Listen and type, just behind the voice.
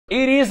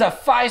It is a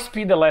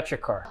 5-speed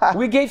electric car.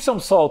 We gave some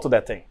soul to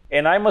that thing.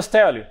 And I must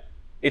tell you,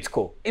 it's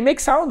cool. It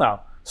makes sound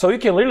now. So you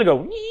can literally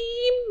go...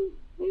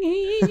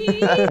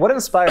 What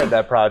inspired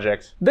that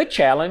project? The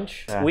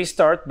challenge. Yeah. We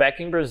start back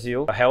in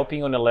Brazil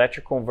helping on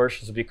electric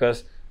conversions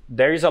because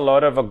there is a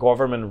lot of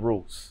government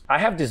rules. I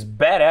have this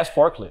badass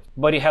forklift,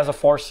 but it has a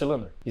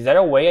 4-cylinder. Is there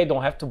a way I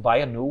don't have to buy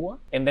a new one?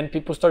 And then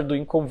people start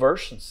doing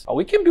conversions.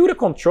 We can build a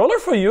controller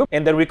for you,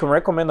 and then we can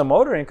recommend a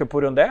motor and you can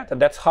put on that.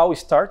 And that's how we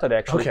started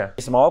actually. Okay.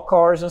 Small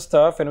cars and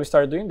stuff, and we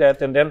started doing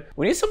that. And then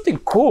we need something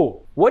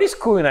cool. What is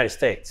cool in the United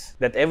States?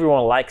 That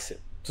everyone likes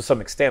it, to some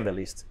extent at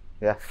least.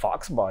 Yeah.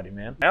 Foxbody,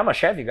 man. I'm a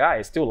Chevy guy,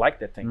 I still like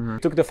that thing.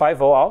 Took the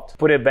 5.0 out,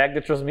 put it back the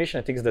transmission,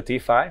 I think it's the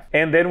T5.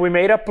 And then we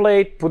made a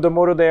plate, put the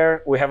motor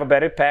there. We have a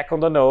battery pack on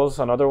the nose,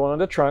 another one on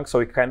the trunk, so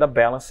we kind of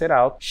balance it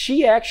out.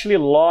 She actually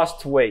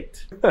lost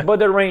weight, but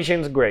the range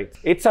is great.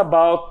 It's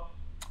about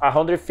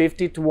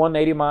 150 to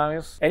 180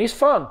 miles, and it's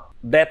fun.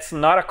 That's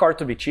not a car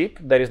to be cheap.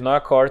 That is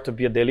not a car to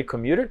be a daily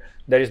commuter.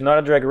 That is not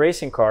a drag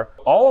racing car.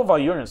 All of our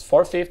units,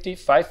 450,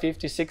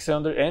 550,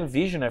 600, and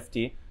Vision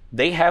FT,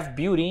 they have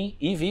built-in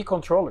EV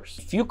controllers.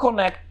 If you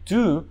connect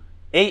to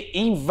an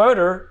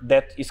inverter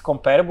that is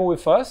compatible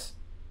with us,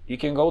 you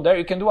can go there,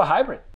 you can do a hybrid.